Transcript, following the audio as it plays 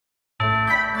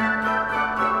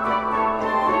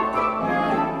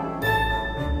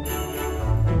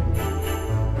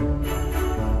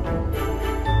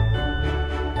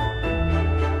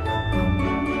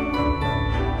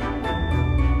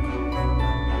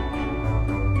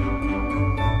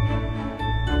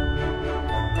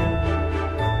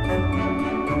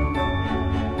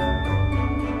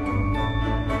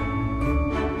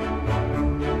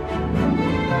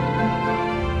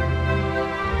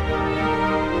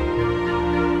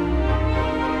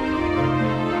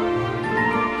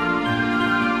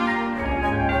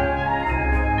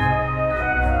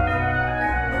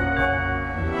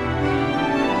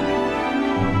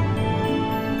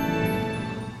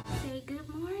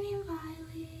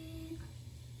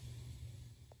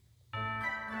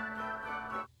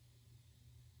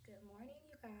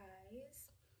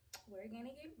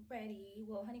ready.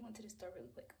 Well, honey went to the store really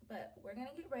quick, but we're gonna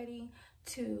get ready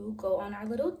to go on our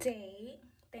little date.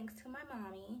 Thanks to my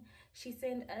mommy. She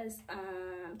sent us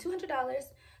 $200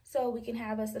 so we can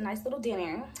have us a nice little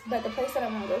dinner. But the place that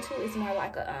I want to go to is more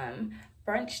like a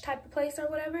brunch type of place or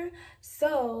whatever.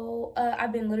 So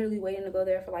I've been literally waiting to go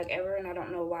there for like ever, and I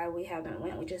don't know why we haven't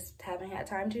went. We just haven't had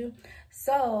time to.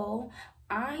 So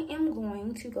I am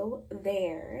going to go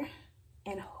there,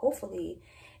 and hopefully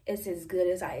it's as good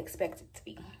as I expect it to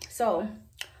be. So,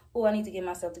 oh, I need to get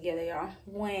myself together, y'all.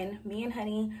 When me and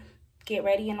honey get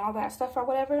ready and all that stuff or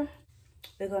whatever,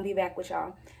 we're gonna be back with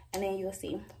y'all, and then you'll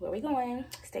see where we're going.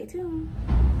 Stay tuned.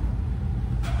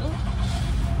 Ooh.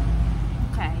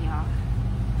 Okay, y'all.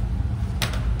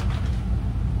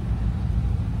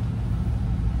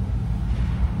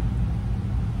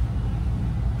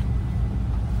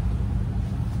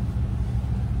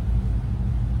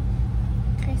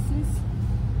 Christmas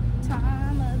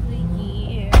time of the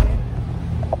year.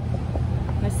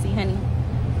 Let's see, honey.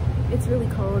 It's really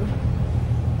cold.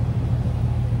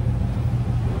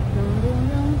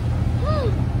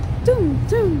 Doom,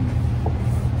 doom.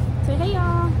 Say hey,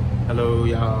 y'all. Hello,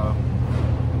 y'all.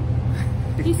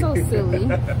 He's so silly.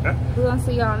 We're gonna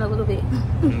see y'all in a little bit.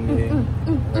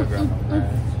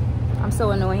 I'm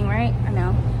so annoying, right? I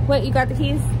know. What, you got the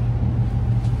keys?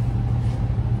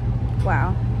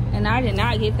 Wow. And I did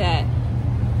not get that.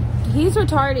 He's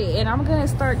retarded, and I'm gonna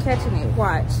start catching it.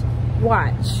 Watch.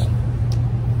 Watch.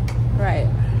 Right.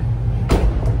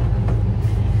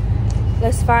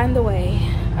 Let's find the way.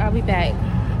 I'll be back.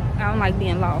 I don't like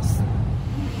being lost.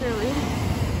 Really?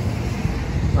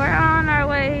 We're on our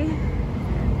way.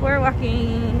 We're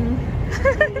walking.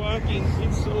 We're walking.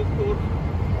 It's so cold.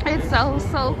 It's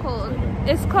so cold.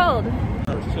 It's cold.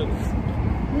 Oh, it's chilly.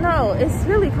 No, it's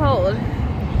really cold.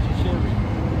 It's chilly.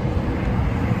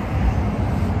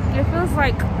 It feels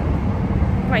like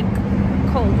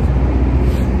cold.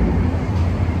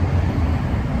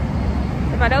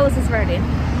 If I nose is burning.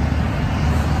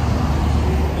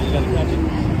 You gotta catch it.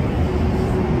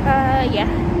 Yeah.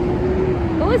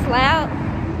 Oh, it's loud.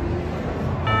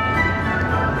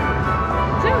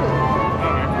 Dude,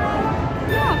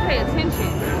 you don't pay attention.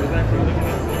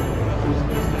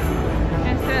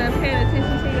 Instead of paying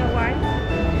attention to your wife.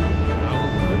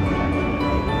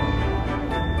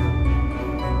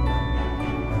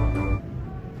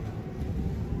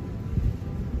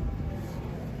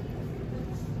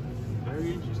 Very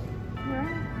interesting.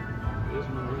 Right? This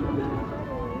one really good.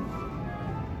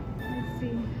 Let's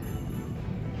see.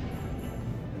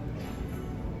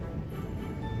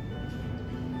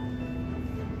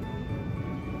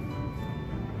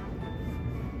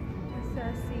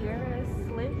 Sierra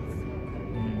slits,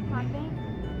 I think.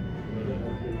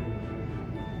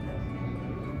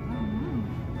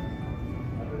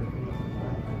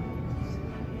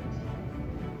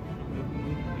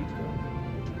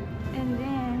 And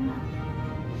then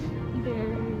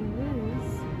there is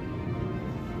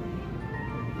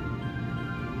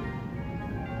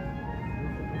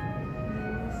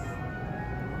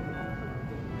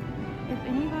if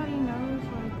anybody knows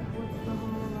like what's the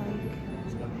whole like,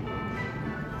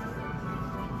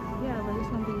 yeah, but it's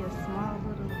gonna be a small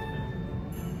little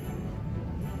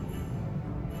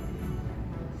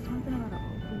something about an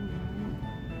open room.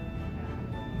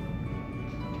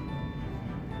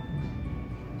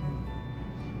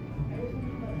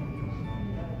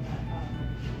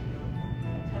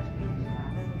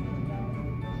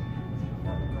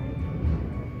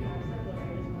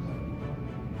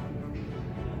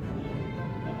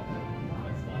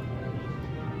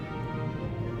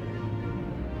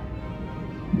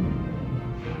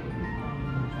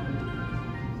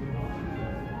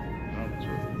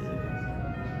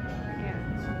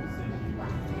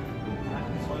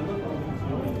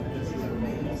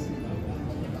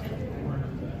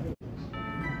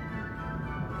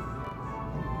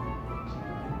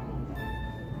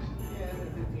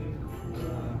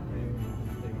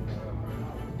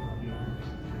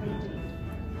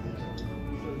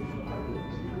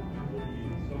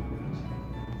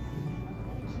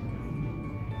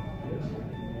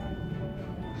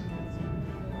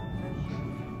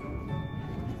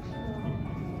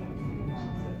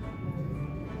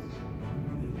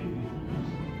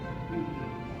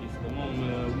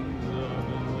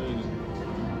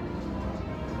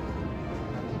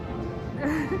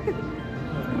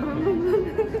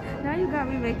 Now you got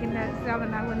me making that sound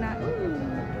and I would not.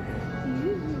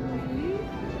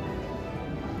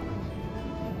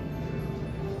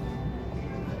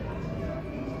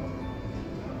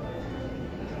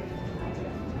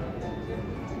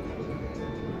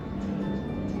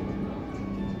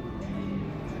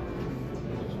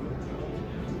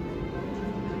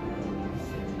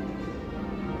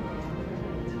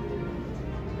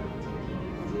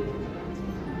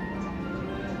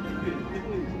 This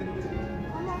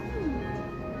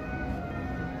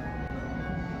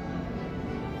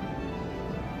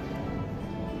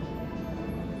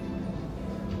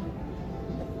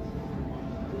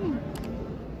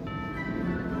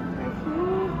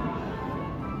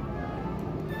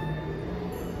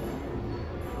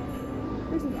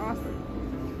is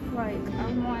awesome. Like, I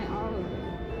want all of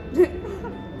it.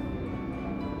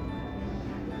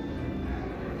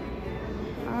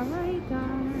 Alright, guys.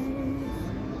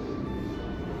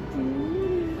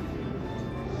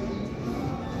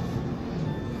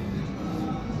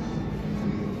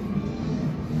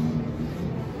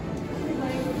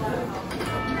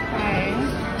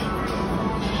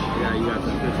 Yeah, you got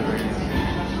some picture right here.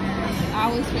 I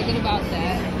always forget about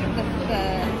that. The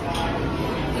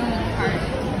part.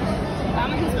 I'm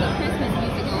gonna just put Christmas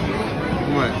music on.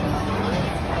 What?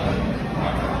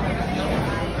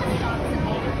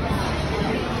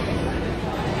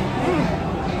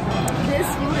 This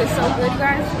food is so good,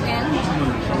 guys. And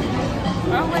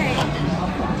oh wait.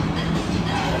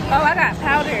 Oh, I got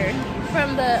powder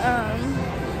from the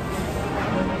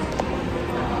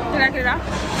Did I get it off?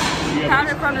 Yeah.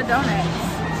 Powder from the donuts.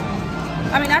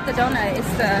 I mean, not the donut.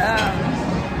 It's the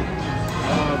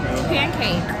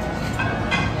pancake.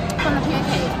 From the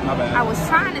pancake. My bad. I was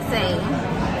trying to say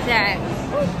that.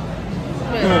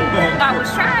 I was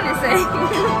trying to say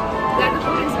that the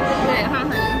food is really good, huh,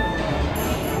 honey?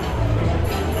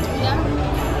 Yeah.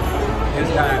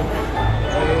 It's hot.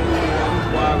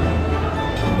 Wow.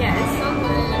 Yeah, it's so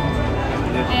good.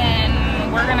 And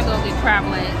we're gonna go get crab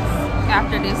legs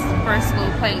after this first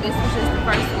little plate. This was just the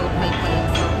first little plate.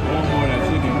 I want more of that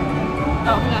chicken.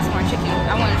 Oh, he wants more chicken.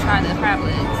 I want to try the crab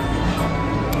legs.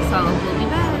 So we'll be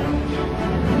back.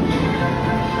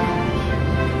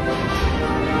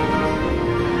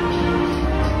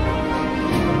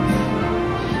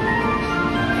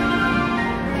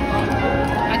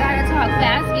 I gotta talk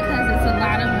fast because it's a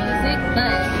lot of music,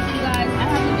 but you guys, I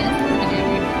have the best woman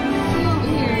ever. She's over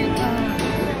here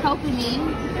helping me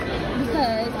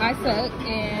because I suck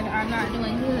and I'm not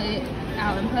doing good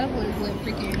out in public with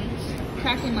freaking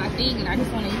cracking my thing, and I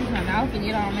just want to use my mouth and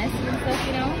get all messy and stuff,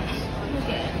 you know? Look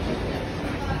at it.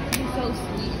 He's so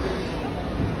sweet.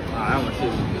 I want to.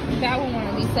 That one want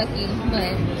to be sucking,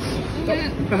 but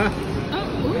oh,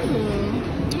 ooh.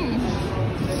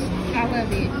 I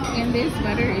love it. And this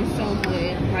butter is so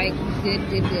good. Like, good.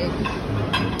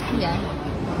 Yeah.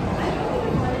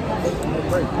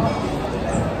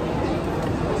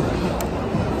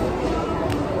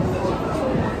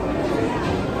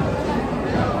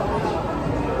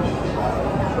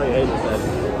 Trey hated that.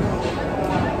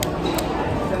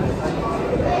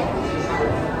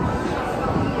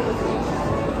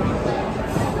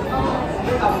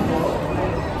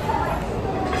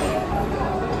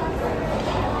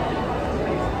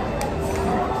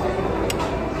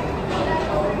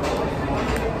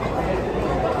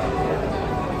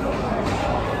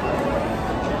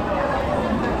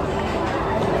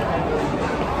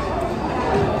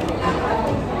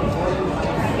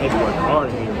 It's working hard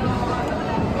in here.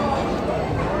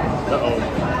 Uh-oh.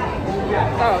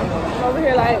 Oh, I'm over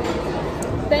here like,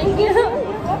 thank you. These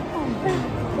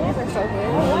are so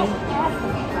good.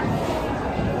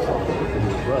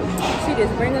 She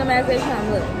just bringing them as they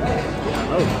come. Look.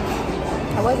 Oh.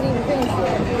 I wasn't even finished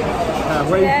yet.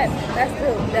 Halfway. That's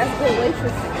good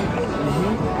waitress.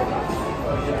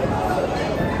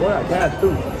 Boy, I cash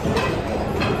too.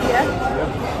 Yeah.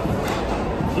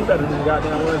 She better than the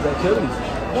goddamn ones activities.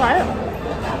 Right.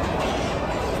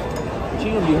 She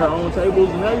gonna be her own tables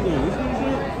and everything. You see this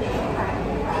shit?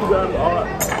 She got all.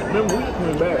 Remember, we just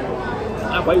coming back.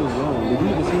 Our plate was wrong. Did you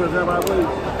even see her grab our plate? I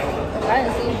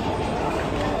didn't see.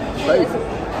 She Plate. was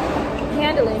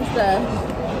handling stuff.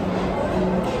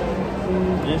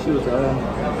 And she was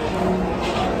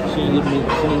she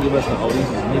didn't give us an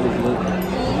these niggas look.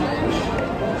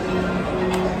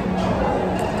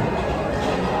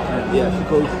 Yeah, she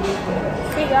cool.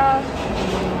 See y'all.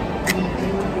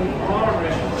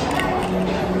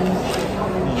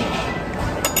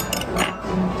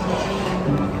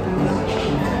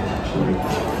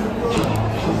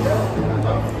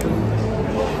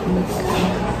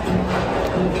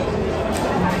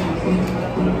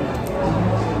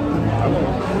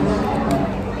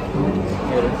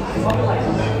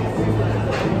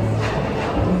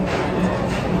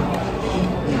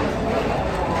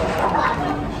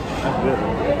 That's good.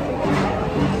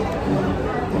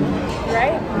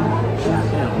 Right?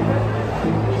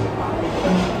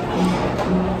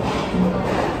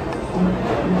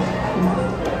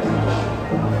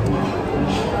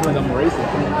 Like I'm racing.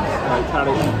 Like how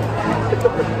to eat.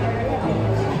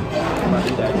 I'm about to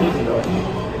eat that chicken though.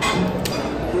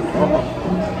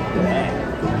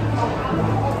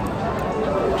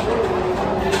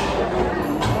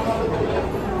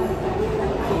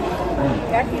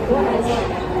 I keep doing this.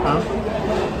 Huh?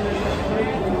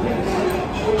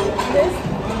 This,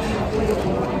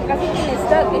 I think it's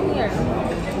stuck in here.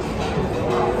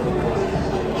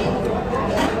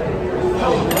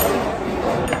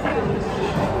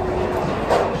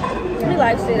 He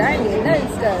likes it. I ain't getting nothing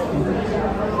stuck.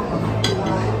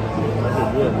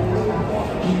 That's good.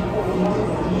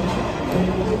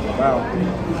 Wow.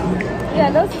 Yeah,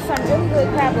 those are some really good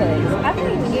crab legs. I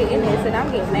can't even get in this and I'm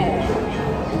getting mad.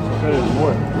 There's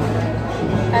more.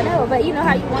 I know, but you know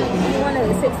how you want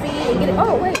to succeed and get it.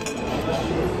 Oh, wait.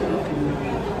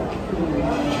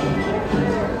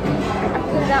 I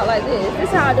put it out like this. This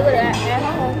is how I do it at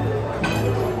home.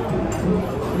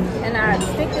 And I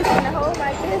stick this in the hole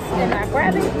like this and I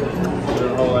grab it.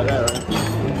 There's a hole like that, right?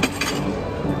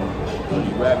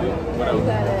 You grab it. What else?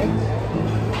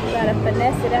 You gotta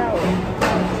finesse it out.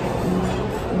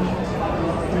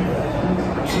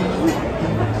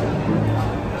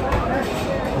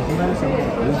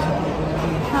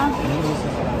 Huh?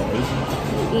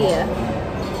 Yeah.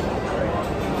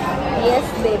 Yes,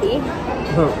 baby.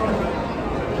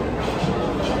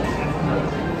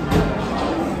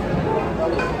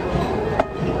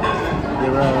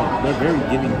 They're very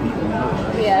giving people. You know,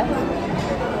 right? Yeah.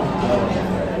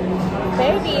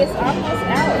 Baby, it's almost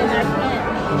out and I can't.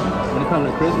 When it comes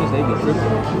to Christmas, they be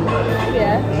tripping.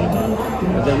 Yeah.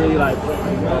 But they're really like,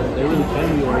 they're really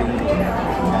family oriented.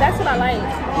 That's what I like.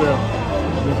 Yeah.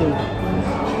 Me too.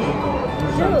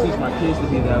 I'm trying to teach my kids to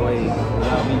be that way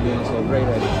without me being so great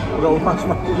at it. Go watch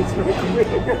my kids real quick.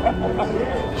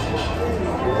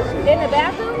 In the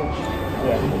bathroom?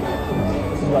 Yeah.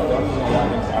 This is like the only thing I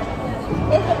want inside.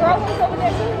 Is the girl ones over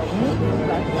there too?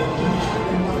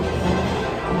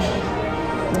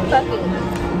 Fuck it.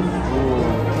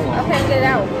 Ooh, I can't get it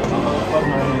out. fuck my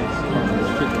hands.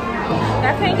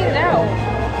 I can't get it out.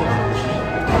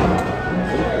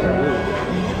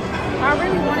 I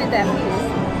really wanted that piece.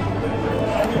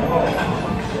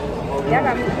 Y'all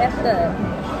got me effed up.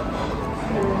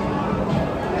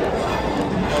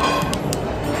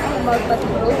 I'm a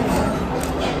motherfucking loose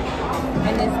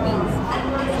in this piece.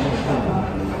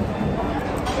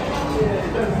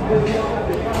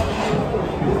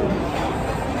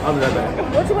 I'll be right back.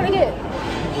 What you want to get?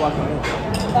 Watch my hands.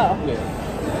 Oh. Yeah.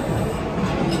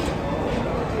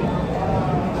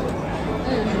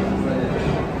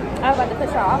 I was about to push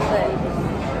her off,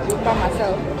 but by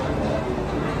myself.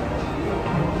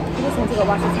 He just went to go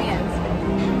wash his hands.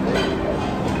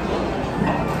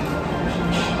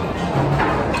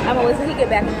 I'm gonna wait till he get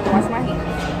back and then wash my hands.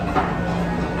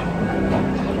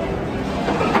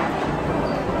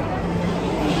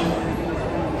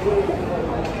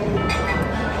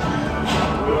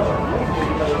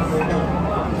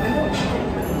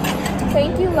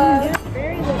 Thank you, love.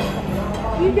 Very good.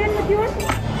 You done with yours?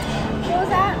 What was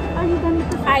that? Are you done with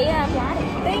this? I am.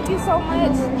 Thank you so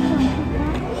much.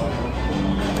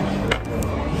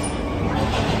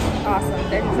 Awesome.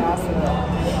 That is awesome.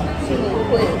 She moved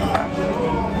quick.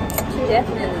 She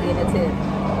definitely get a tip.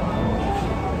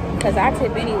 Because I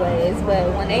tip anyways, but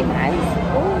when they nice,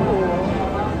 ooh,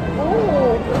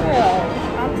 girl,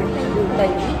 I'm tipping you,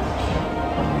 lady.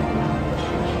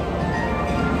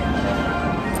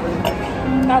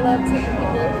 I love tipping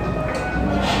people.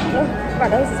 Oh, my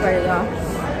nose is ready, y'all.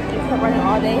 It's been running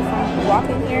all day from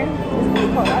walking here. It's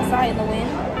really cold outside in the wind.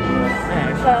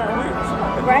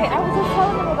 Right? I was just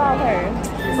telling them about her.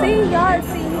 See, y'all,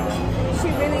 she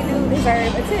really do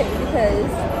deserve a tip because,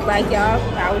 like y'all,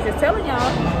 I was just telling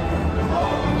y'all.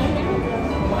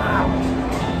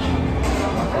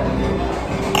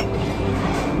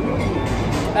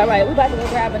 All right, we about to go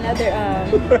grab another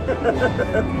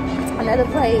another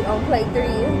plate on plate 3.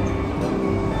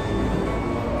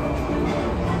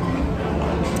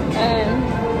 And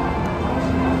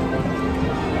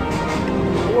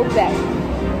we'll be back.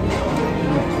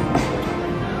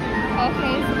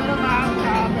 Okay, so what about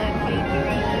grab that plate 3?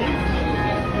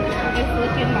 It's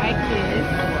looking like this.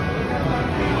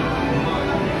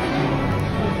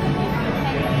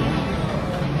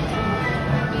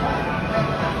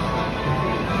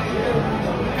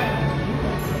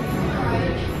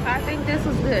 I think this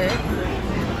was good.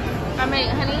 I mean,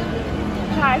 honey,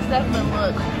 try stuff and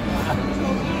look.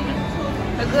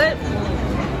 They're good?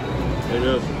 It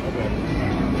is. Okay.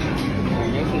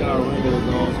 Make sure our window is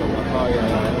on so my car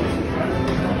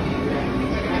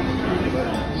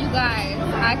You guys,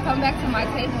 I come back to my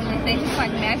table and they just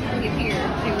like magically appeared.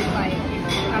 It was like,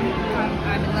 I'm in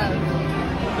love.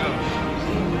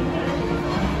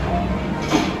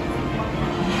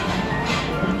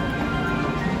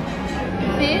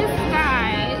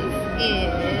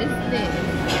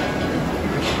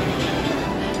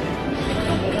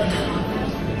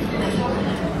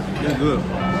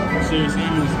 seriously,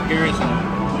 it was carrots and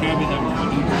cabbage that was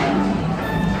deep.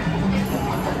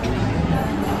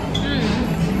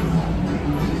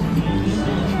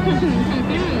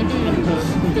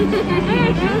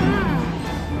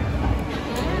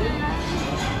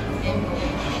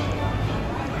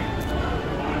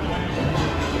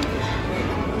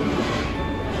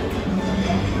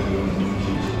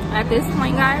 At this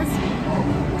point, guys,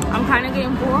 I'm kind of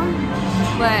getting full,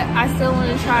 but I still want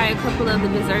to try a couple of the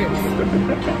desserts.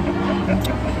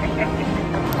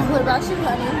 What about you,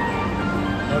 honey?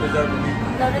 No dessert for me.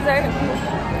 No dessert?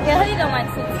 Yeah, honey don't like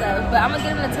sweet stuff, but I'm gonna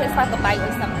get him to taste like a bite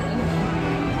or something.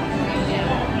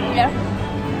 Yeah.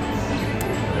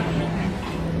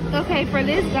 Okay, for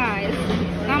this, guys,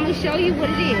 I'm gonna show you what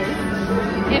it is.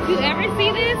 If you ever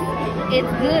see this,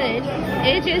 it's good.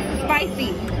 It's just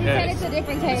spicy. You said it's a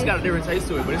different taste. It's got a different taste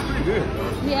to it, but it's pretty good.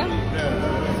 Yeah.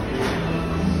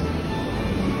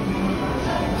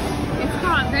 It's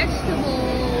called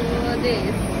vegetable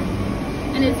this,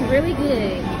 and it's really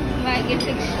good. Like, it's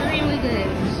extremely good.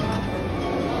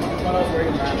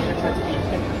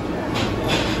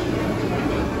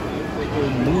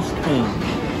 Moose cone.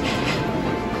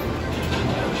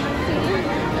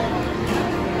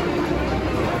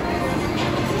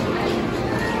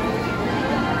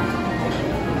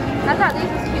 I thought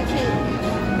these was cute too.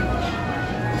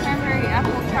 Cranberry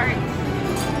apple tart.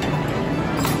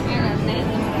 And a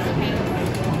daisy cake.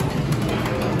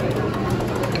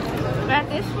 At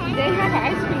this point, they have an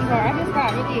ice cream bar. I just got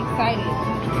really excited.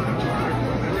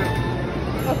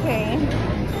 Okay.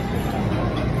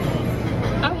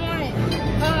 I want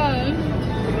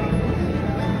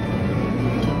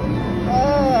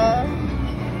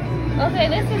okay,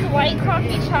 this is white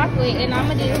coffee chocolate, and I'm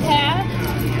gonna do half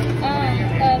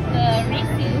of the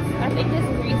Reese's. I think this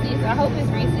is Reese's. I hope it's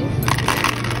Reese's.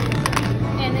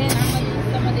 And then I'm gonna do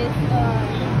some of this.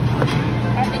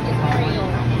 I think it's Oreo.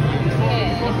 Yeah.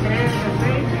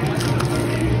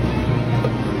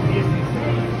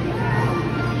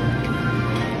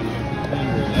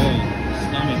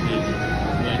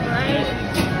 Right?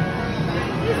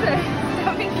 You said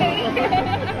stomach cake.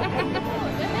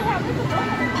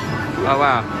 Oh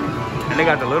wow. And they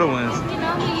got the little ones. You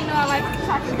know me, you know I like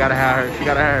chocolate. She gotta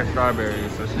have her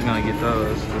strawberries, so she's gonna get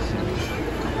those.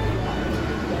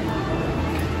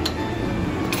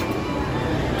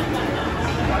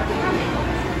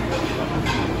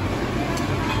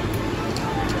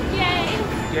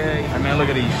 Yay! I mean, look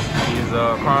at these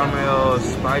caramel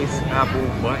spice apple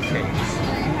bundt cakes.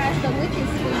 And it has the wicked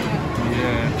sweet.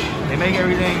 Yeah, they make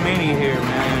everything mini here,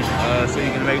 man. So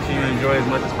you can make sure you enjoy as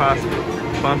much as possible.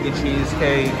 Pumpkin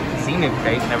cheesecake, zenith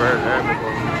cake. Never heard of that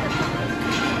before.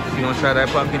 You gonna try that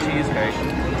pumpkin cheesecake?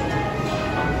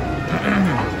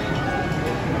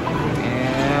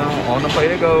 And on the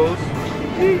plate it goes.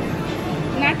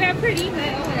 Not that pretty,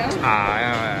 but oh well. I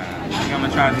think I'm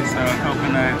gonna try this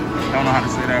coconut. Don't know how to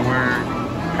say that word.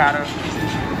 Cotta,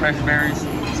 fresh berries.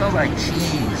 Sounds like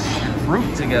cheese and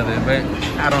fruit together, but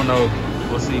I don't know.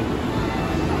 We'll see.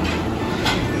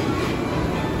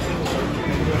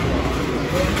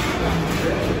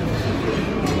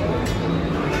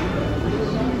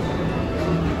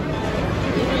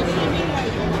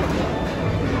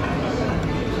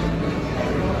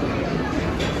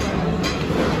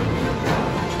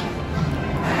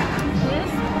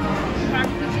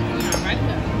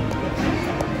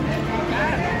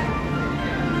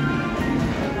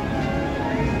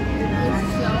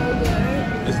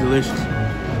 It's delicious.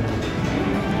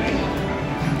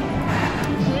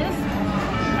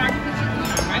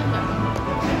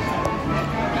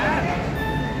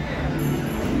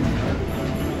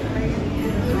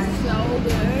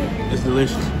 It's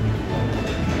delicious.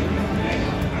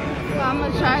 So I'm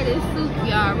gonna try this soup,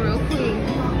 y'all, real quick.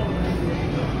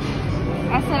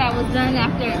 I said I was done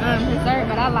after dessert,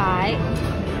 but I lied.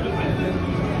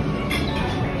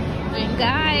 And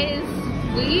guys,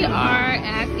 we are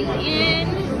at the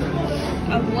end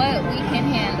of what we can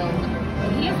handle.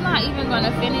 He's not even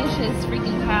gonna finish his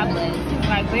freaking tablet. He's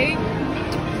like, babe,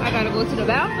 I gotta go to the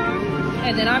bathroom,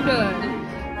 and then I'm done.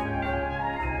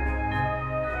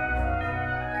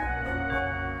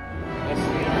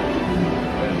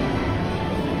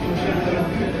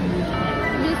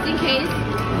 Just in case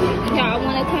y'all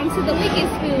want to come to the Wicked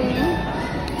Spoon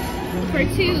for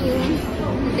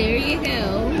 2, there you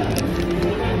go.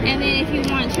 And then if you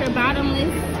want your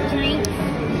bottomless drinks,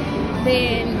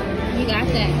 then you got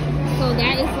that. So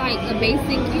that is like a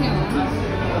basic, you know,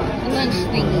 lunch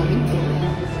thingy.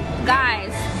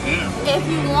 Guys, if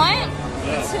you want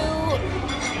to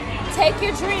take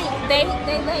your drink, they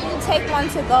let you take one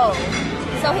to go.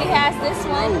 So he has this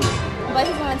one. but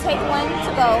he's gonna take one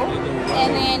to go,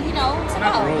 and then you know to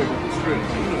go.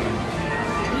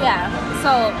 Yeah,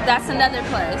 so that's another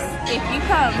plus. If you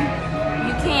come,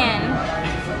 you can.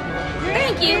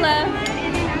 Thank you, love.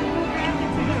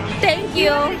 Thank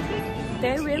you.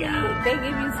 They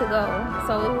give you to go.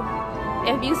 So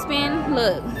if you spend,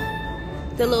 look,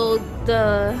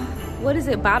 the what is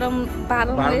it,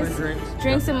 bottomless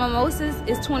drinks and mimosas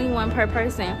is $21 per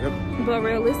person. Yep. But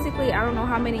realistically, I don't know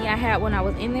how many I had when I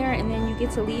was in there, and then you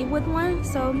get to leave with one,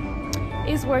 so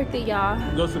it's worth it, y'all.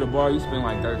 You go to the bar, you spend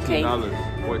like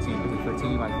 $13, 14,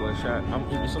 15 like for a shot.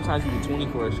 Sometimes even 20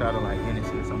 for a shot of like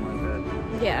Hennessy or something like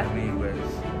that. Yeah. I mean, but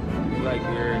you like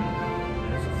beer,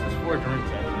 it's 4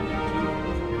 drinks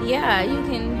actually. Yeah, you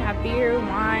can have beer,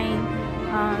 wine,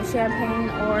 champagne,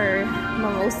 or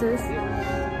mimosas.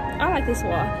 I like this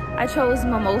wall. I chose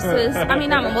mimosas. I mean,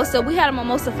 not mimosa. We had a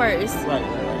mimosa first. Right.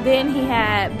 Then he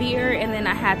had beer, and then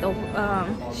I had the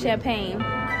champagne.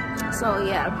 So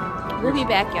yeah, we'll be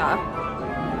back, y'all.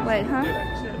 Wait, huh?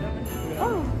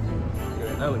 Oh.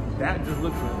 That just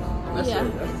looks nice.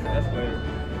 That's weird.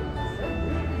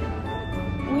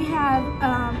 We have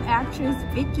actress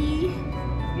Vicky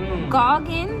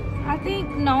Goggin, I think,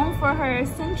 known for her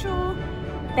sensual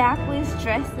backless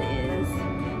dresses.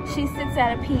 She sits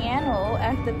at a piano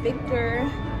at the Victor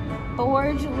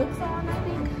Borge looks on, I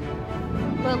think.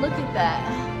 But look at that.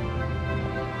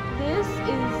 This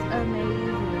is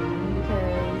amazing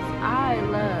because I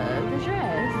love the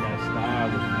dress. That style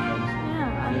is nice.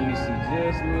 Yeah. And you see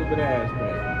just a little bit of ass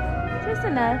crack. Just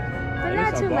enough, but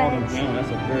not too much. Piano. That's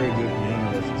a very good piano.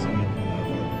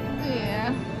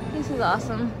 Yeah, this is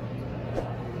awesome.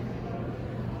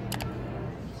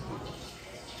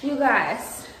 You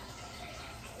guys,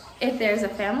 if there's a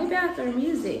family bathroom,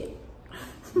 use it.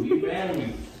 We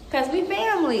family. Cause we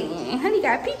family. And honey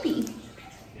got pee-pee.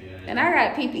 Yeah. And I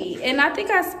got pee-pee. And I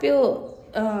think I spilled,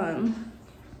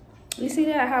 you see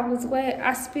that how it was wet?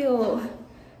 I spilled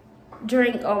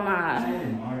drink on my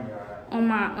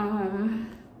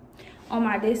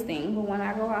this thing. But when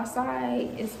I go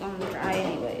outside, it's gonna dry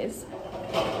anyways.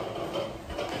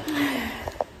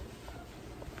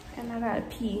 And I gotta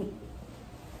pee.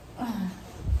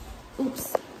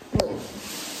 Oops.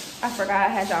 I forgot I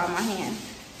had y'all in my hand.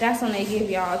 That's when they give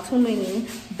y'all too many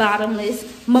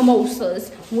bottomless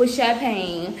mimosas with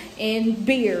champagne and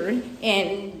beer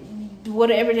and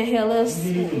whatever the hell else.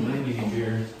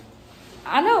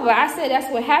 I know, but I said that's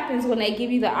what happens when they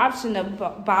give you the option of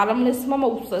bottomless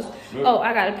mimosas. Yep. Oh,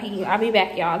 I gotta pee. I'll be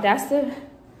back, y'all. That's the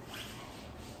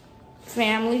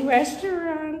family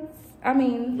restaurants. I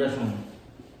mean,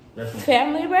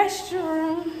 family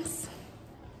restaurants.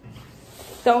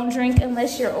 Don't drink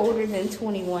unless you're older than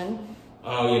 21.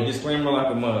 Oh yeah, disclaimer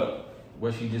like a mug.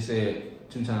 What she just said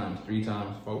 2 times, 3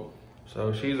 times, 4.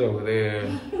 So she's over there,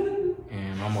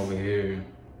 and I'm over here.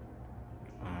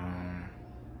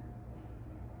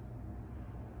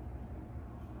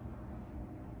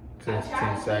 Just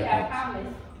 10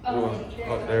 seconds. Oh,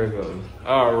 there it goes.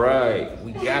 All right,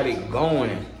 we got it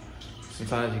going.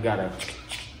 Sometimes you gotta,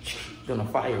 then a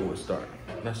fire would start.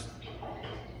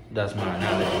 That's my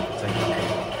analogy for taking.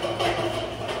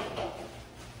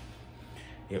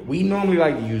 Yeah, we normally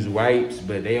like to use wipes,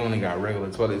 but they only got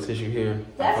regular toilet tissue here.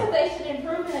 That's what they should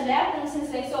improve in the bathroom since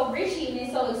they're so richy and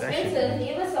it's so expensive.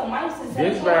 Give us some wipes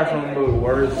instead. This bathroom looks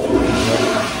worse.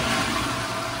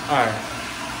 Alright,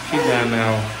 she's done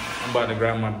now. I'm about to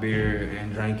grab my beer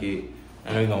and drink it,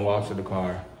 and we're gonna walk to the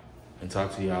car and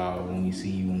talk to y'all when we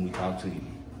see you, when we talk to you.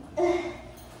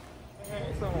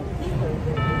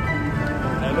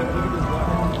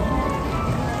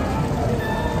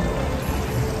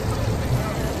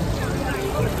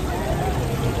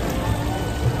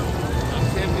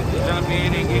 Jump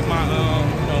in and get my,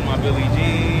 my Billie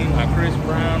Jean, my Chris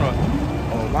Brown, or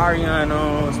Marion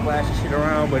on, splash the shit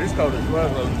around. But it's cold as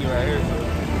fuck low key right here, so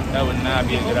that would not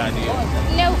be a good idea.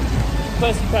 Nope.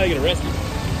 Plus, you probably get arrested.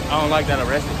 I don't like that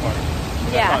arrested part.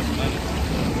 Yeah.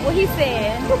 What he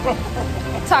said.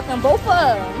 Talking both of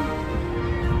them.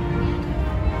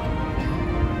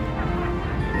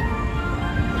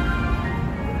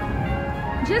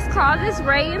 Just call this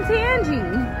Ray and Tangy.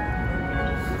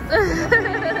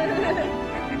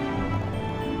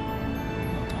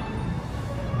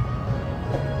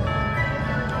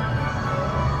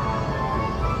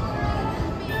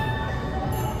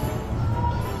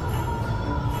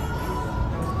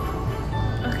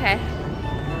 Okay,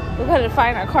 we're gonna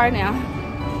find our car now.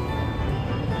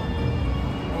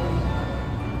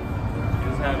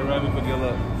 Just had to rub it for good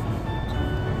luck.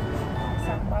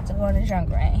 So I'm about to go on a drunk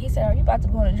rant. He said, "Are you about to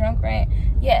go on a drunk rant?"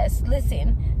 Yes.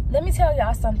 Listen. Let me tell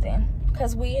y'all something,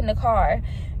 because we in the car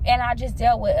and I just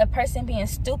dealt with a person being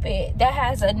stupid that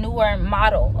has a newer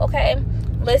model, okay?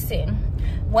 Listen,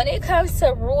 when it comes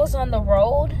to rules on the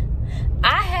road,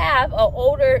 I have an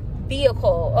older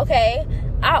vehicle, okay?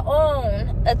 I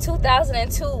own a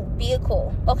 2002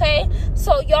 vehicle, okay?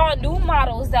 So y'all new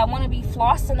models that want to be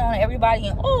flossing on everybody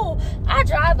and, oh, I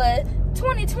drive a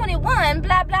 2021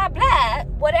 blah blah blah,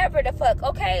 whatever the fuck,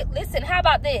 okay? Listen, how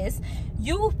about this?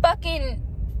 You freaking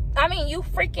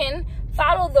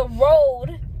follow the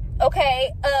road,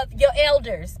 okay, of your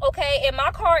elders, okay? And my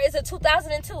car is a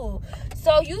 2002.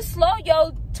 So you slow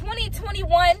your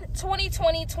 2021,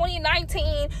 2020,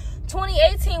 2019,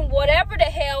 2018, whatever the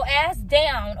hell ass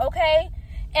down, okay?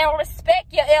 And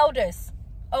respect your elders,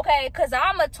 okay? Because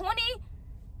I'm a 2002,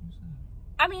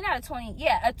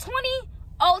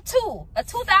 a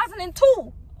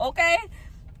 2002, okay?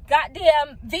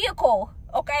 Goddamn vehicle,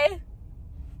 okay?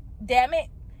 Damn it.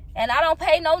 And I don't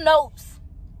pay no notes,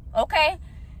 okay?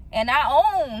 And I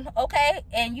own, okay?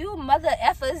 And you mother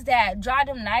effers that drive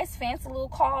them nice fancy little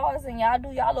cars and y'all do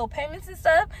y'all little payments and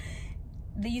stuff,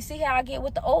 do you see how I get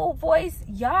with the old voice?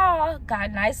 Y'all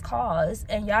got nice cars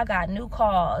and y'all got new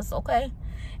cars, okay?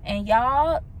 And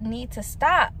y'all need to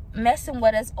stop messing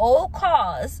with us old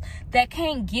cars that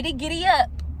can't giddy up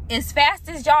as fast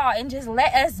as y'all and just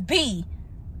let us be.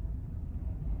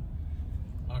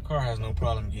 My car has no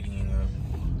problem getting up.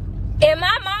 In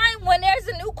my mind, when there's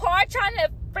a new car trying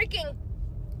to freaking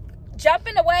jump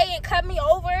in the way and cut me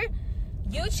over,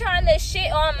 you trying to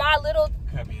shit on my little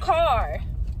car.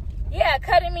 Yeah,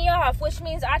 cutting me off, which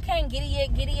means I can't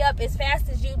giddy up as fast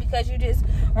as you because you just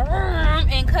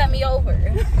and cut me over.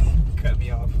 Cut me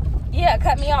off. Yeah,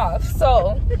 cut me off.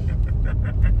 So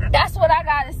that's what I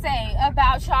gotta say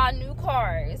about y'all new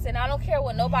cars. And I don't care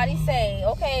what nobody say,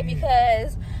 okay?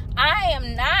 Because I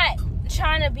am not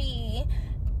trying to be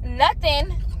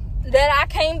nothing that I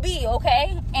can't be,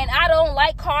 okay? And I don't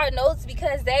like car notes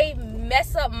because they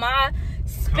mess up my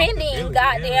spending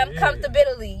goddamn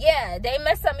comfortability. Yeah, they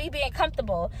mess up me being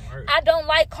comfortable. Right. I don't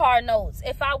like car notes.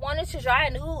 If I wanted to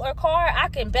drive a newer car, I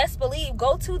can best believe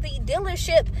go to the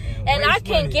dealership and I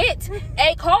can get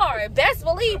a car. Best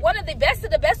believe one of the best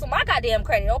with my goddamn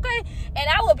credit, okay? And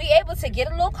I will be able to get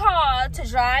a little car to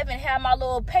drive and have my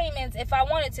little payments if I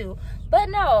wanted to. But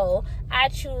no, I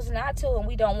choose not to, and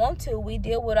we don't want to. We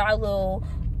deal with our little,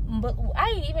 but I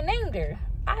ain't even named her.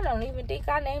 I don't even think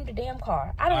I named the damn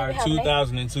car. I don't even have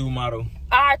 2002 model.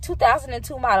 Our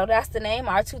 2002 model. That's the name.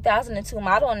 Our 2002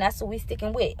 model, and that's what we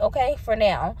sticking with. Okay, for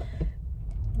now.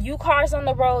 You cars on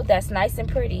the road that's nice and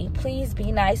pretty, please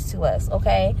be nice to us.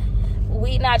 Okay,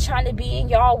 we not trying to be in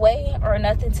y'all way or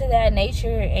nothing to that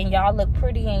nature. And y'all look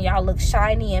pretty and y'all look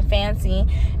shiny and fancy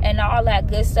and all that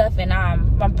good stuff. And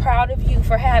I'm proud of you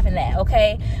for having that.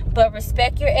 Okay, but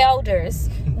respect your elders.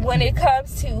 When it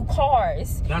comes to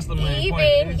cars, that's the main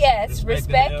even point. Yes,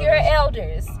 respect your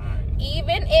elders. Right.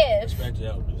 Even if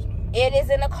elders, it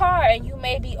is in a car and you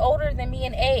may be older than me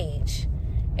in age,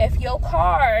 if your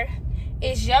car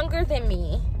is younger than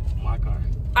me, my car.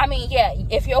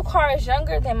 If your car is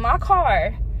younger than my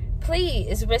car,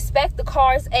 please respect the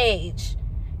car's age,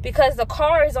 because the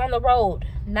car is on the road,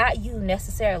 not you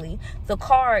necessarily. The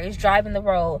car is driving the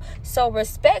road, so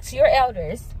respect your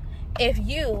elders. If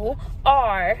you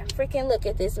are freaking, look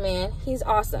at this man, he's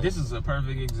awesome. This is a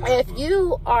perfect example. If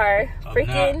you are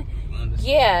freaking,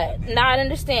 not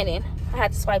understanding, I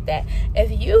had to swipe that.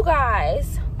 If you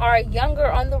guys are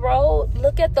younger on the road,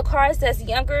 look at the cars that's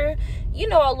younger,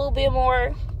 a little bit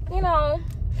more,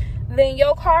 than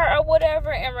your car or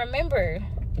whatever, and remember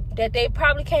that they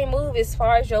probably can't move as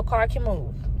far as your car can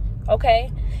move,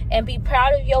 okay? And be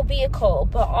proud of your vehicle,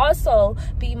 but also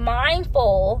be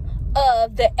mindful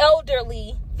of the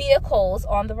elderly vehicles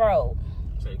on the road.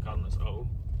 So you're calling us old?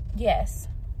 Yes.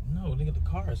 No, look at the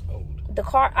car is old. The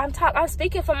car, I'm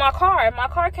speaking for my car. My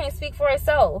car can't speak for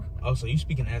itself. Oh, so you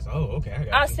speaking as, okay, I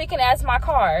got I'm speaking as my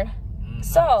car.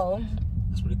 So.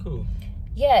 That's pretty cool.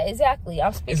 Yeah, exactly.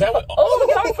 I'm speaking. Is that what? Oh,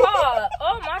 don't fall.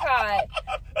 Oh my God.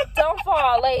 Don't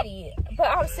fall, lady. But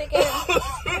I'm speaking.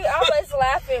 We always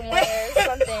laughing when there's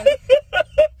something.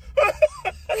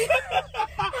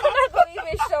 I'm not going to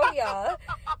even show y'all.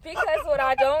 Because what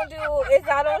I don't do is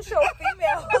I don't show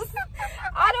females.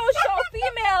 I don't show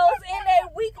females in their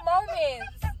weak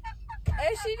moments.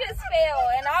 And she just fell.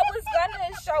 And I was going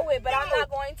to show it, but I'm not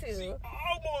going to.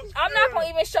 I'm not going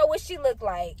to even show what she looked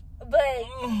like. But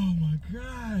oh my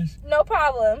gosh, no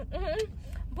problem.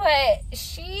 But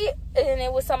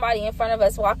it was somebody in front of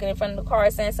us walking in front of the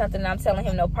car saying something, and I'm telling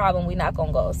him no problem, we're not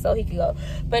gonna go, so he could go.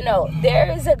 But no,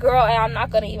 there is a girl, and I'm not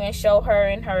gonna even show her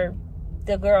and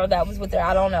the girl that was with her.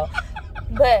 I don't know,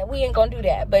 but we ain't gonna do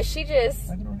that. But she just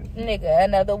Nigga,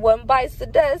 another one bites the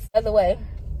dust. Other way.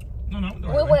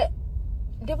 No. What?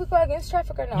 Did we go against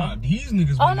traffic or no? Nah, these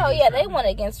niggas. Oh no, yeah, they went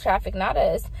against traffic, not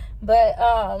us. But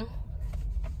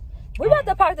we about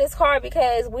to park this car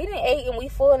because we didn't eat and we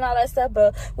full and all that stuff.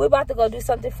 But we about to go do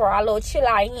something for our little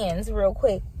chill-ins real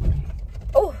quick.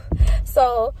 Oh,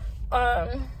 so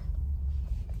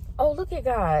oh, look at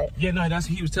God. Yeah, no, that's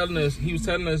he was telling us. He was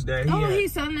telling us that.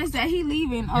 He's telling us that he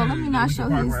leaving. Oh, Yeah, let me not show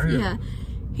his. right Yeah,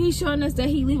 he's showing us that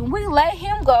he leaving. We let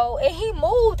him go, and he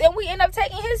moved, and we end up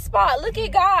taking his spot. Look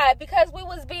at God, because we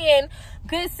was being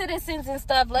good citizens and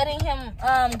stuff, letting him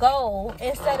go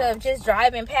instead of just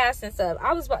driving past and stuff.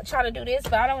 I was trying to do this,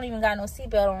 but I don't even got no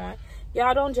seatbelt on.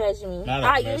 Y'all don't judge me.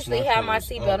 I usually have my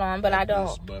seatbelt on, but I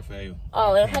don't.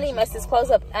 Oh, and Honey messed his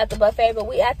clothes up at the buffet, but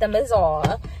we at the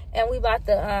bazaar, and we about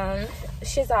to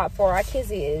shiz out for our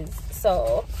kizzies.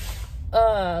 So,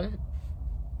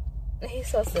 he's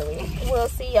so silly. We'll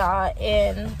see y'all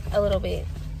in a little bit.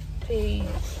 Peace.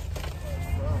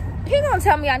 He gonna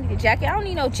tell me I need a jacket. I don't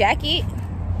need no jacket,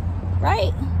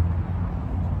 right?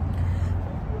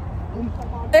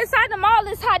 Inside the mall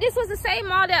is hot. This was the same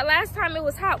mall that last time it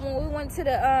was hot when we went to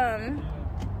the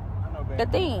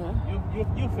thing. You'll feel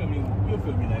me. You'll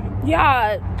feel me later.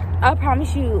 Y'all, I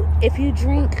promise you, if you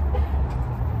drink,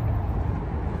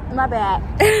 my bad.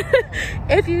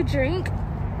 if you drink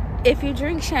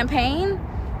champagne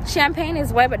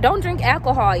is way, but don't drink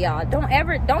alcohol, y'all.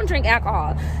 Don't drink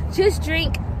alcohol. Just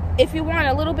drink, if you want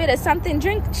a little bit of something,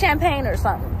 drink champagne or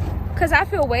something. Cause I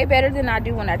feel way better than I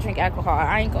do when I drink alcohol.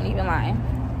 I ain't gonna even lie.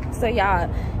 So y'all,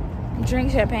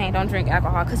 drink champagne, don't drink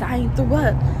alcohol, cause I ain't threw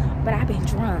up, but I've been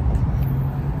drunk.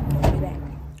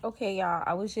 Okay, y'all,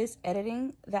 I was just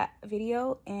editing that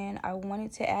video and I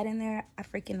wanted to add in there, I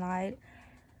freaking lied.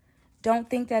 Don't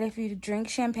think that if you drink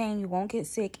champagne, you won't get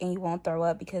sick and you won't throw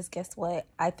up, because guess what?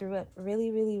 I threw up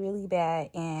really, really, really bad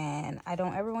and I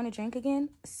don't ever want to drink again.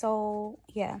 So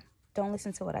yeah, don't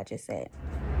listen to what I just said.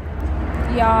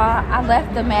 Y'all, I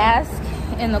left the mask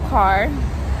in the car.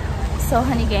 So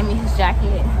Honey gave me his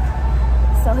jacket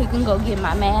so he can go get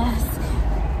my mask.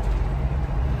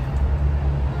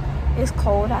 It's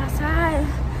cold outside.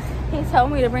 He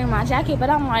told me to bring my jacket, but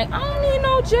I'm like, I don't need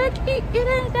no jacket. It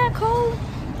ain't that cold.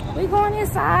 We going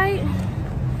inside.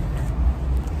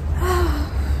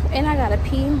 And I gotta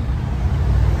pee.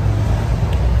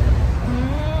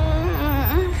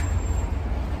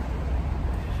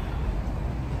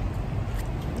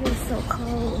 It's so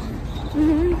cold.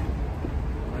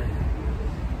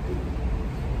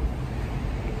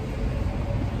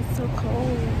 It's so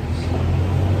cold.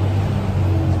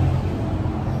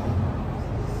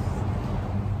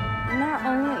 Not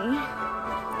only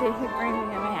did he bring me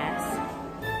a mask,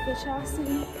 but y'all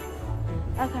see,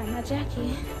 I got my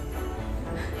jacket.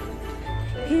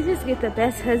 He just get the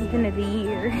best husband of the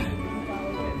year.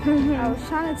 I was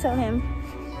trying to tell him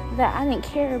that I didn't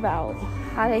care about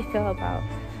how they feel about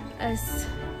us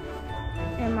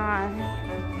and my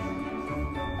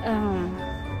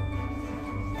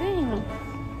thing.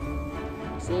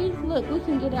 See, look, we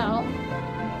can get out.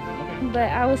 But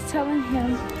I was telling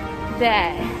him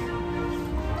that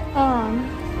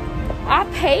I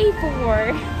paid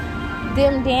for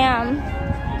them damn. You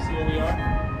see where we are?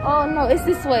 Oh no, it's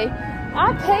this way.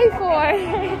 I paid for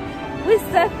we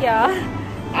stuck, y'all.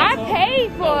 I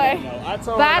paid for I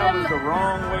told him that was the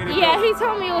wrong way to go. Yeah, he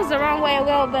told me it was the wrong way to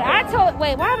go, but I told,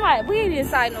 wait, why am I, we ain't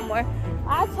inside no more.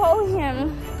 I told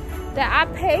him that I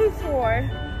paid for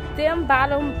them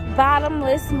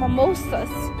bottomless mimosas.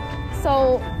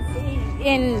 So,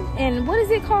 in what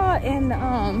is it called? In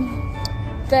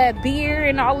the beer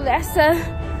and all of that stuff.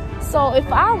 So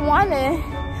if I wanna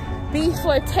be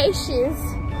flirtatious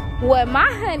with my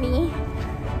honey,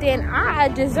 then I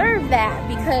deserve that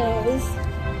because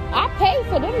I paid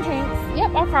for them drinks.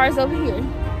 Yep, our car's over here.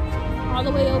 All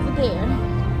the way over there.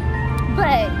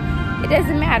 But it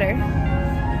doesn't matter.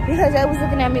 Because they was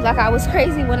looking at me like I was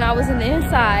crazy when I was in the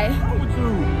inside.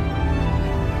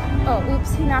 Oh,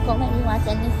 oops, he's not gonna let me watch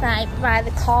the inside by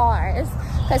the cars.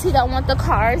 Because he don't want the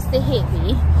cars to hit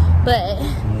me. But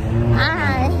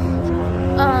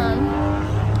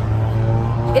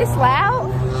it's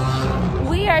loud.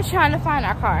 We are trying to find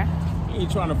our car. We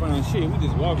ain't trying to find shit. We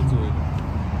just walking to it.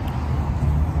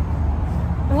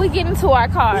 We get into our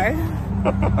car.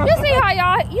 You see how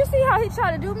he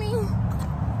tried to do me?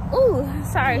 Ooh,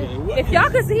 sorry. Yeah, if y'all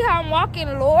can see how I'm walking,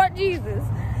 Lord Jesus.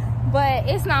 But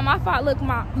it's not my fault. Look,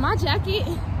 my jacket,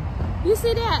 you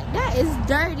see that? That is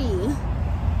dirty.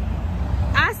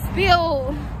 I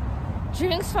spilled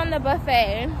drinks from the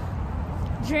buffet.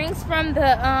 Drinks from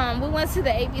the, we went to the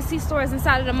ABC stores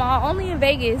inside of the mall. Only in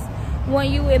Vegas,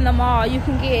 when you in the mall, you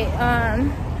can get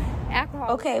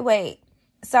alcohol. Okay, wait.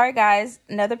 Sorry, guys.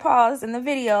 Another pause in the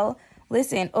video.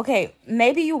 Listen, okay,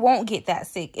 maybe you won't get that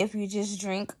sick if you just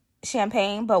drink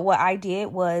champagne. But what I did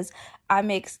was I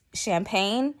mixed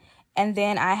champagne and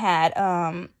then I had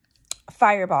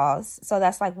fireballs. So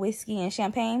that's like whiskey and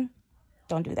champagne.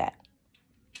 Don't do that.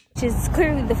 Which is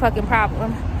clearly the fucking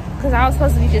problem. Because I was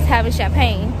supposed to be just having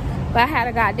champagne. But I had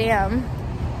a goddamn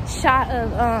shot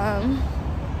of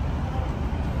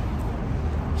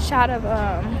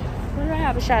what did I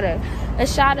have a shot of? A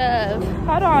shot of,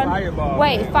 hold on. Fireball.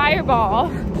 Wait,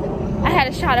 Fireball. I had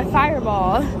a shot of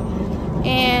Fireball.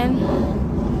 And,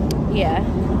 yeah.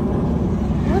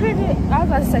 What did it, I was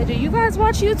about to say, do you guys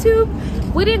watch YouTube?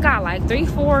 We didn't got like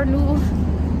 3-4 new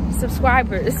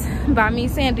subscribers by me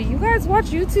saying, do you guys watch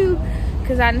YouTube?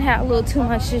 Because I didn't have a little too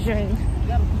much to drink.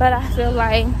 But I feel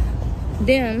like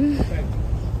them,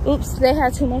 oops, they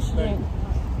had too much to drink.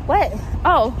 What?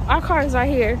 Oh, our car is right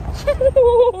here.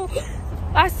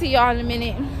 I'll see y'all in a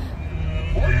minute.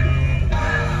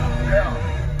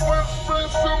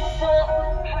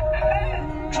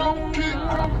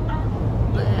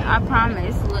 But I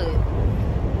promise, look.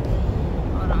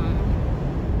 Hold on.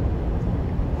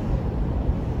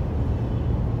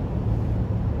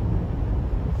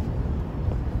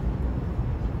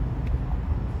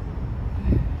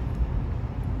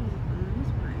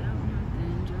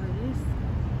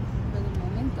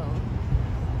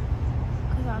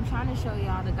 I'm trying to show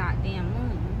y'all the goddamn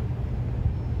moon,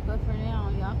 but for now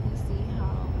y'all can see how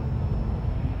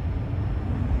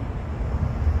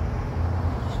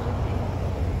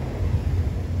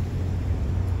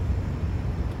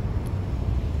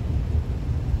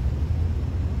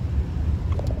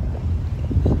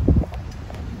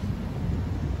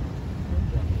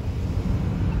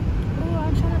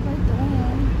I'm trying to break the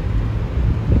wind.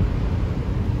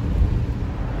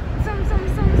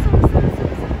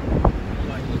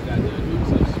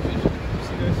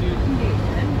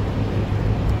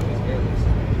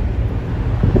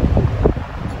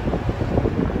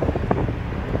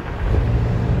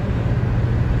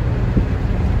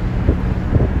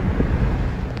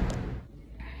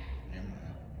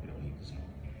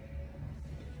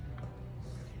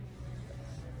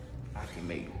 I can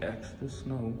make extra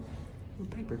snow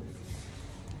with paper.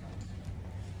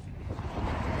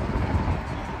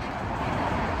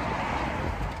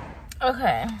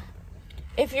 Okay,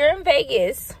 if you're in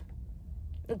Vegas,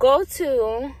 go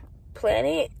to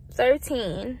Planet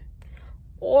 13,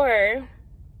 or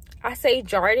I say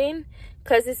Jardin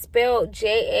because it's spelled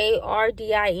Jardin,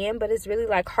 but it's really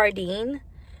like Hardin.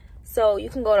 So you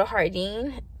can go to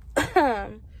Hardin,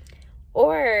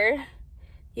 or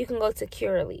you can go to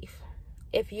Curaleaf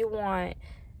if you want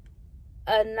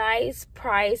a nice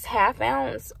price, half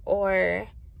ounce or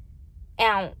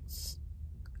ounce.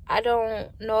 I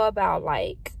don't know about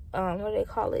like what do they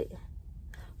call it,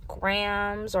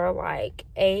 grams or like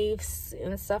eighths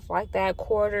and stuff like that,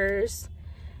 quarters.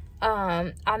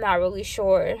 I'm not really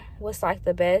sure what's like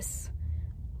the best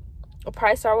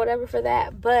price or whatever for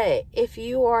that. But if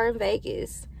you are in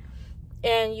Vegas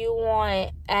and you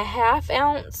want a half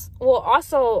ounce, well,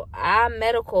 also I'm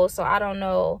medical, so I don't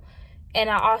know. And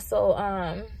I also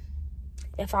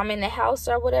if I'm in the house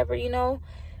or whatever, you know,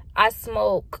 I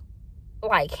smoke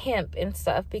like hemp and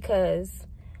stuff, because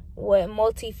with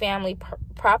multi-family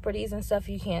properties and stuff,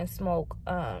 you can't smoke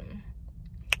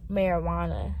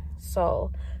marijuana.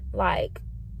 So like,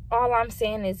 all I'm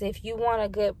saying is, if you want a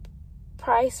good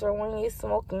price for when you're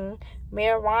smoking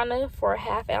marijuana for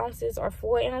half ounces or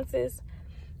 4 ounces,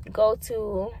 go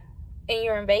to, and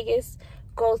you're in Vegas,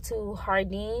 go to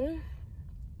Hardin,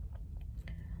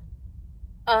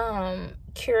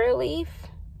 Curaleaf,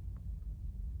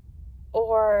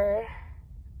 or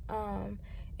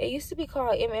it used to be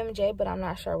called MMJ, but I'm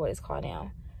not sure what it's called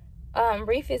now.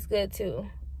 Reef is good too,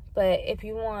 but if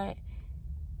you want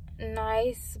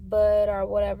nice bud or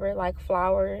whatever, like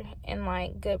flower and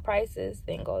like good prices,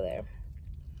 then go there.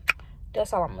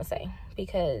 That's all I'm gonna say,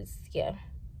 because yeah.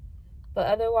 But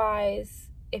otherwise,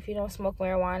 if you don't smoke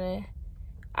marijuana,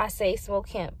 I say smoke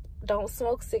hemp. Don't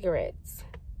smoke cigarettes.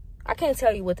 I can't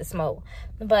tell you what to smoke,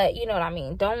 but you know what I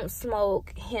mean. Don't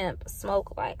smoke hemp.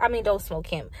 Smoke like, I mean, don't smoke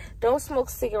hemp. Don't smoke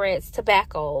cigarettes,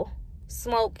 tobacco.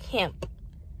 Smoke hemp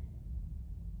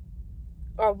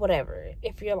or whatever.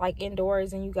 If you're like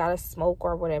indoors and you gotta smoke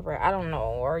or whatever, I don't know,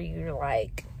 or you're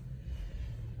like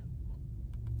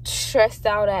stressed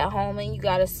out at home and you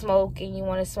gotta smoke and you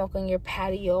want to smoke on your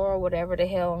patio or whatever the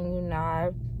hell, and you're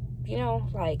not, you know,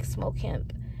 like, smoke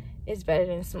hemp is better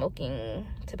than smoking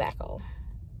tobacco.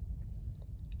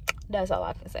 That's all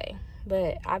I can say.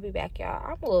 But I'll be back, y'all.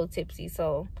 I'm a little tipsy,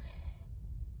 so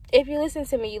If you listen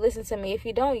to me, you listen to me. If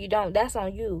you don't, you don't. That's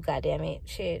on you, goddammit.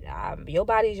 Shit, your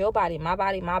body's your body. My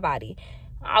body, my body.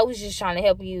 I was just trying to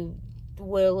help you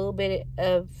with a little bit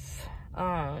of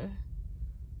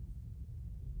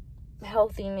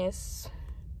healthiness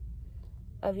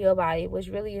of your body, which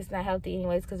really is not healthy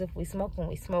anyways, because if we smoking,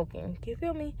 we smoking. You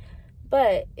feel me?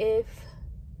 But if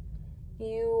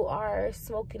you are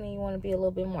smoking and you want to be a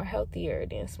little bit more healthier,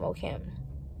 then smoke him.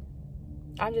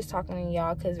 I'm just talking to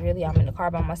y'all because really I'm in the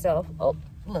car by myself. Oh,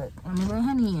 look, let me let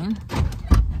honey in.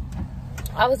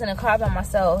 I was in the car by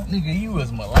myself. Nigga, you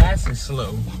was molasses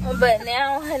slow. But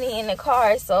now honey in the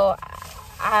car, so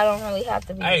I don't really have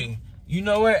to be. Hey, you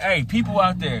know what? Hey, people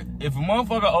out there, if a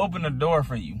motherfucker open the door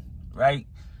for you, right?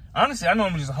 Honestly, I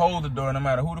normally just hold the door no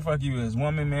matter who the fuck you is,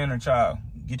 woman, man, or child.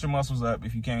 Get your muscles up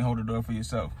if you can't hold the door for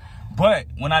yourself. But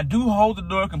when I do hold the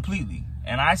door completely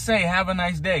and I say have a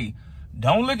nice day,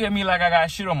 don't look at me like I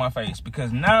got shit on my face,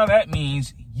 because now that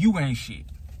means you ain't shit.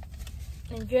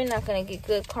 And you're not gonna get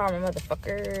good karma,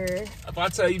 motherfucker. If I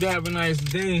tell you to have a nice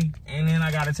day and then I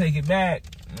gotta take it back,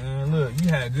 man, look, you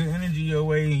had good energy your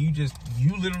way and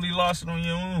you literally lost it on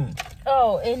your own.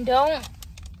 Oh, and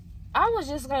I was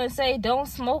just gonna say, don't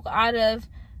smoke out of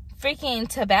freaking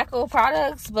tobacco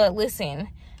products. But listen,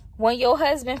 when your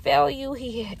husband fails you,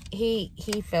 he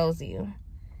fails you.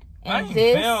 And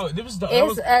this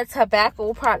is a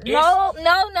tobacco product.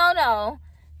 No.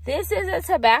 This is a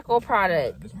tobacco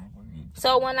product.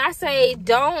 So when I say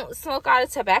don't smoke out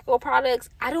of tobacco products,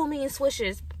 I don't mean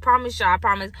swishers. Promise y'all, I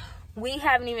promise. We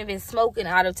haven't even been smoking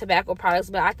out of tobacco products,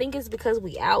 but I think it's because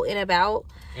we out and about.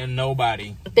 And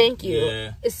nobody. Thank you.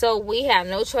 Yeah. So we have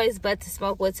no choice but to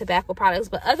smoke with tobacco products.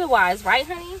 But otherwise, right,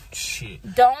 honey?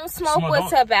 Shit. Don't smoke with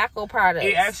tobacco products.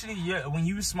 It actually, yeah, when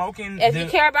you smoking. If you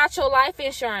care about your life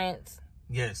insurance.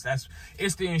 Yes,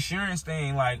 it's the insurance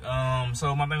thing. Like,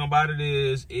 so my thing about it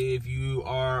is, if you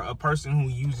are a person who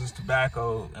uses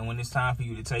tobacco and when it's time for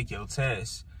you to take your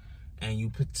test and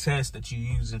you test that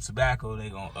you're using tobacco, they're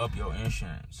going to up your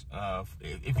insurance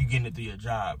if you're getting it through your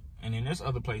job. And then there's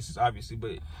other places, obviously,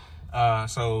 but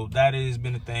so that has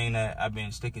been the thing that I've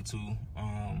been sticking to.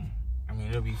 I mean,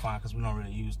 it'll be fine because we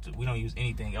don't use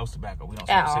anything else tobacco. We don't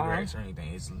smoke cigarettes or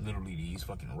anything. It's literally these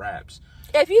fucking wraps.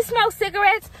 If you smoke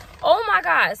cigarettes, oh my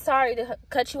God, sorry to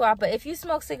cut you off, but if you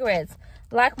smoke cigarettes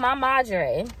like my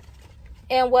madre,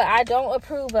 and what I don't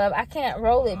approve of, I can't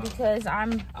roll it because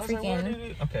I'm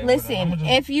freaking. Okay, listen,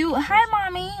 if you, hi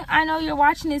mommy, I know you're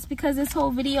watching this because this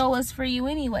whole video was for you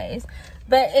anyways.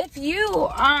 But if you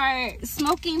are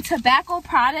smoking tobacco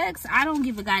products, I don't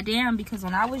give a goddamn, because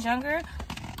when I was younger,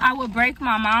 I would break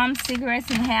my mom's cigarettes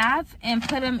in half and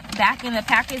put them back in the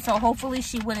packet so hopefully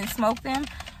she wouldn't smoke them.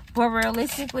 But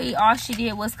realistically, all she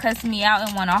did was cuss me out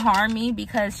and want to harm me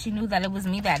because she knew that it was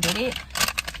me that did it.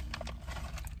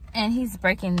 And he's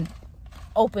breaking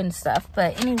open stuff.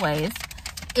 But anyways,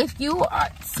 if you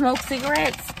smoke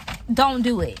cigarettes, don't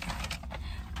do it.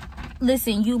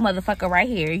 Listen, you motherfucker right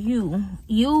here. You,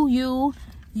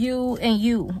 and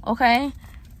you, okay?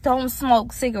 Don't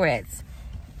smoke cigarettes.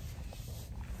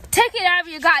 Take it out of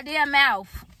your goddamn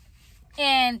mouth.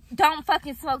 And don't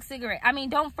fucking smoke cigarettes. I mean,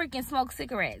 don't freaking smoke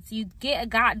cigarettes. You get a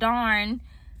goddamn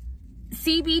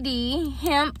CBD,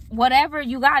 hemp, whatever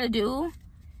you gotta do.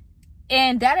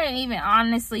 And that ain't even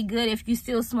honestly good if you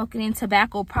still smoking in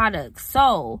tobacco products.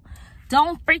 So,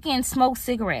 don't freaking smoke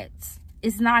cigarettes.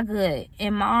 It's not good.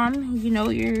 And mom, you know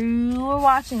you are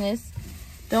watching this.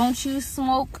 Don't you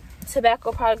smoke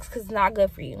tobacco products because it's not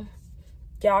good for you.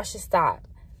 Y'all should stop.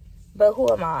 But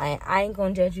who am I? I ain't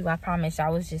gonna judge you, I promise. I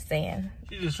was just saying.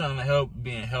 She's just trying to help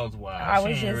being health-wise.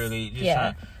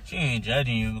 She ain't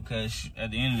judging you because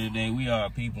at the end of the day, we are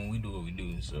people and we do what we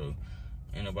do. So,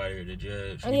 ain't nobody here to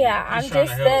judge. I'm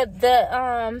just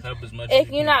help as much if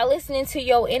as you're not listening to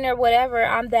your inner whatever,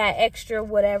 I'm that extra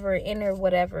whatever, inner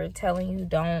whatever, telling you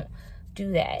don't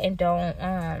do that and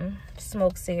don't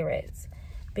smoke cigarettes.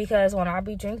 Because when I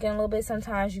be drinking a little bit,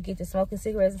 sometimes you get to smoking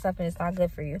cigarettes and stuff, and it's not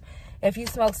good for you. If you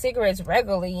smoke cigarettes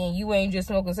regularly and you ain't just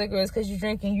smoking cigarettes because you're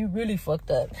drinking, you really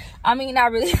fucked up. I mean,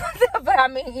 not really fucked up, but I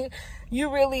mean,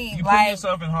 you really putting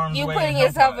yourself in harm's way. You putting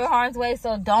yourself in harm's way,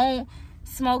 so don't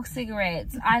smoke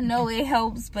cigarettes. I know it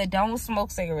helps, but don't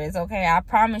smoke cigarettes, okay? I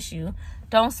promise you,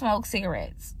 don't smoke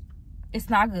cigarettes. It's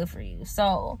not good for you.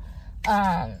 So,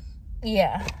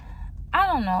 yeah. I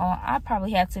don't know. I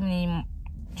probably had too many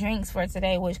drinks for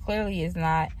today, which clearly is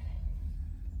not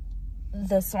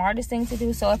the smartest thing to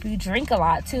do. So if you drink a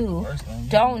lot too,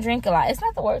 don't drink a lot. It's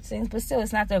not the worst thing, but still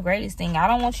it's not the greatest thing. I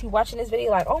don't want you watching this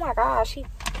video like, oh my gosh, she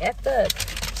effed up,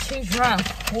 she's drunk,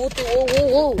 woo woo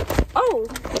woo woo. Oh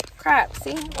crap,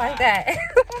 see, like that.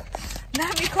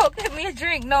 Not me Coke, get me a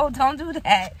drink. No, don't do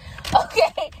that.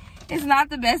 Okay. It's not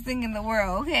the best thing in the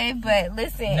world, okay? But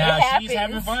listen, it happens. She's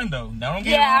having fun, though. Don't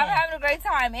get I'm wrong. having a great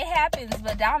time. It happens,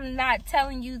 but I'm not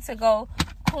telling you to go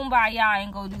kumbaya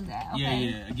and go do that,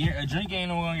 okay? Yeah. A drink ain't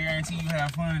no gonna guarantee you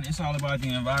have fun. It's all about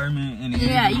the environment. And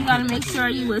you gotta make sure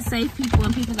you with safe people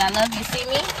and people that love you. See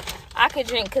me? I could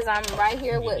drink because I'm right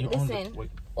here with, listen.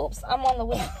 Oops, I'm on the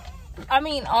way. I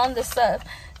mean, on the stuff.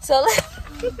 So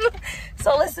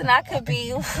listen, I could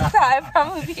be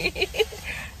probably.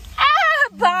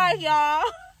 Bye, y'all.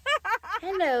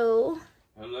 Hello.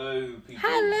 Hello, people.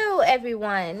 Hello,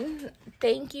 everyone.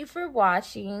 Thank you for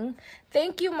watching.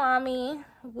 Thank you, Mommy.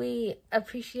 We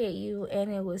appreciate you,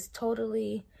 and it was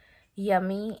totally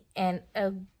yummy and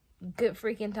a good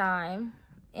freaking time.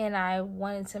 And I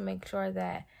wanted to make sure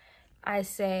that I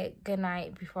said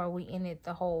goodnight before we ended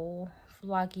the whole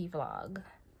vloggy vlog.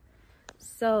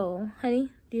 So, honey,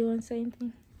 do you want to say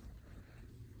anything?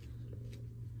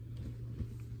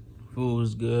 Food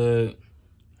was good.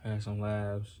 Had some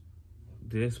laughs.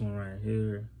 This one right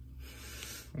here,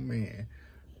 man,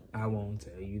 I won't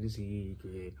tell you the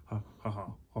secret. Ha ha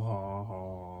ha ha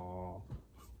ha.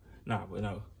 Nah, but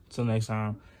no. Till next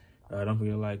time, don't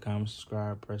forget to like, comment,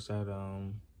 subscribe, press that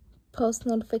post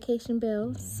notification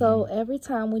bell. So every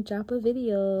time we drop a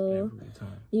video,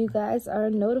 you guys are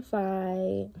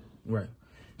notified. Right.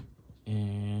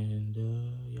 And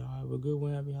y'all have a good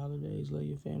one. Happy holidays. Love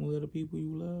your family, love the people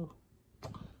you love.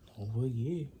 Don't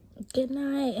forget. Good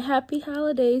night. Happy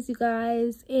holidays, you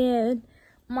guys. And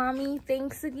Mommy,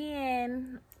 thanks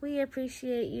again. We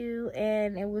appreciate you,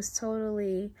 and it was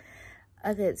totally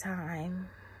a good time.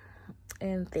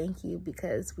 And thank you,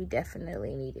 because we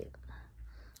definitely need it.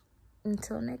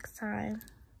 Until next time.